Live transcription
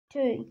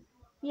2.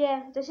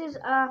 Yeah, this is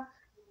a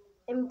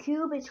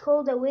cube. It's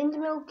called a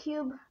windmill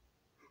cube.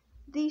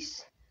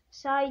 These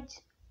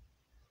sides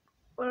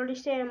are the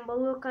same, but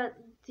look at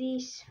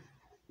these.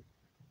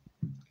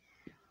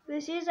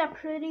 This is a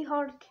pretty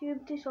hard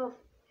cube to solve.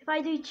 If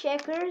I do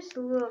checkers,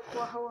 look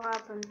what will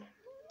happen.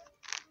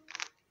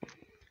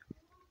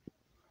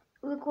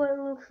 Look what it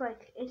looks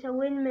like. It's a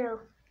windmill.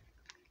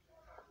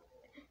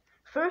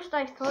 First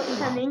I thought it's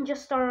a ninja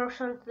star or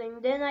something.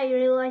 Then I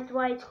realized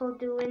why it's called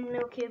the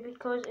windmill cube,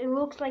 because it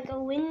looks like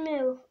a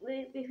windmill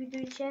if you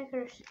do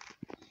checkers.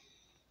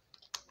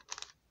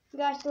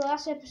 Guys, the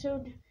last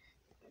episode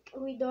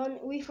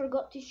we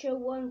forgot to show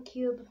one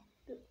cube.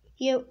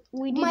 Yeah,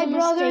 we did My a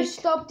brother mistake.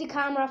 stopped the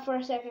camera for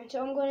a second,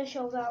 so I'm going to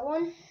show that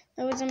one.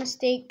 That was a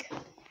mistake.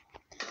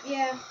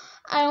 Yeah.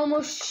 I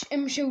almost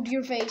showed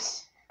your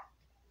face.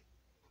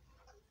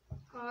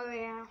 Oh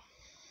yeah.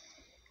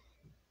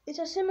 It's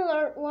a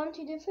similar one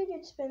to the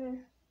fidget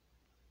spinner.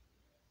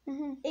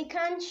 It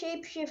can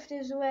shapeshift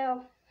as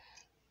well.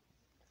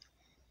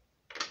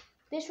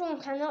 This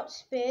one cannot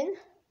spin.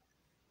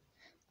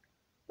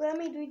 Let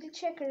me do the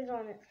checkers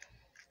on it.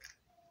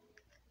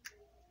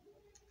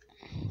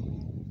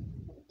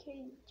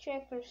 Okay,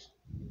 checkers.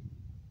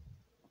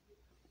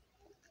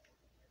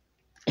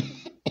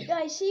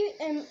 Guys, see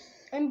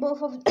in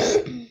both of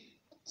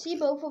see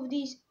both of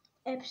these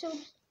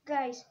episodes,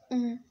 guys.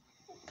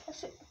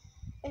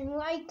 And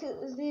like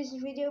this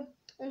video,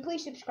 and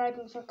please subscribe,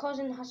 because our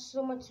cousin has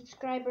so much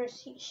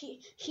subscribers.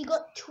 She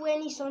got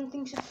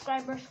 20-something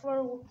subscribers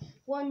for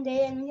one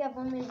day, and we have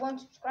only 1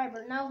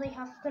 subscriber. Now they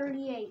have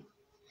 38.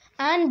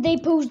 And they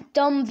post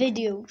dumb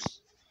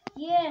videos.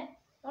 Yeah,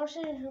 ours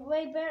is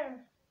way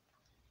better.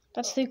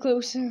 That's too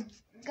close.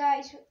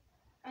 Guys,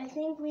 I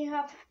think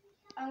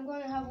I'm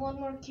gonna have one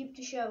more cube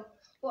to show,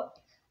 but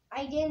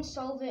I didn't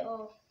solve it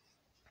all.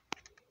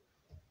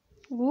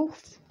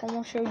 Woof!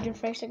 Almost showed your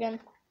face again.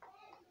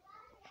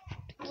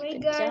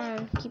 Wait,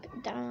 guys. Keep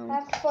it down. I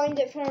have to find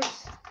it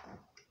first.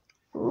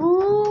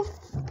 Woof!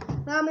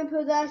 Let me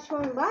put that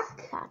one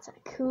back. That's a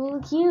cool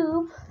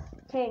cube.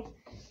 Okay.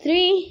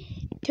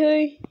 3,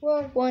 2,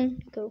 1. 1,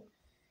 go.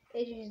 It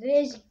is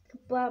this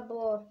bad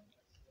boy.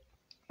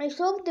 I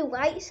solved the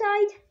white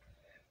side,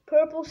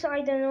 purple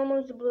side, and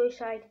almost the blue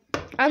side.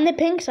 And the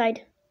pink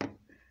side.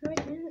 No, I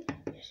didn't.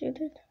 Yes, you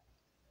did.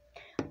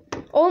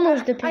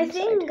 Almost the pink I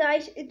think, side.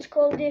 guys, it's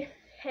called the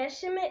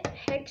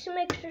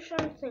Hexamix or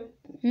something.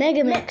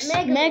 Megamix.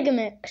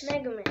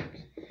 Megamix.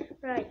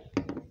 Right.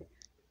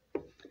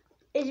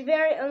 It's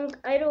very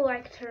I don't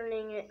like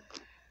turning it.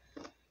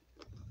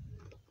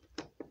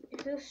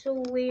 It feels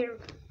so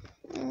weird.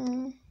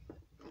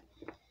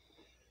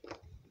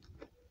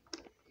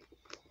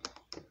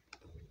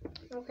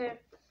 Okay.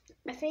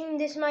 I think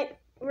this might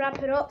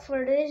wrap it up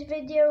for this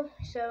video.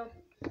 So,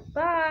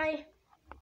 bye.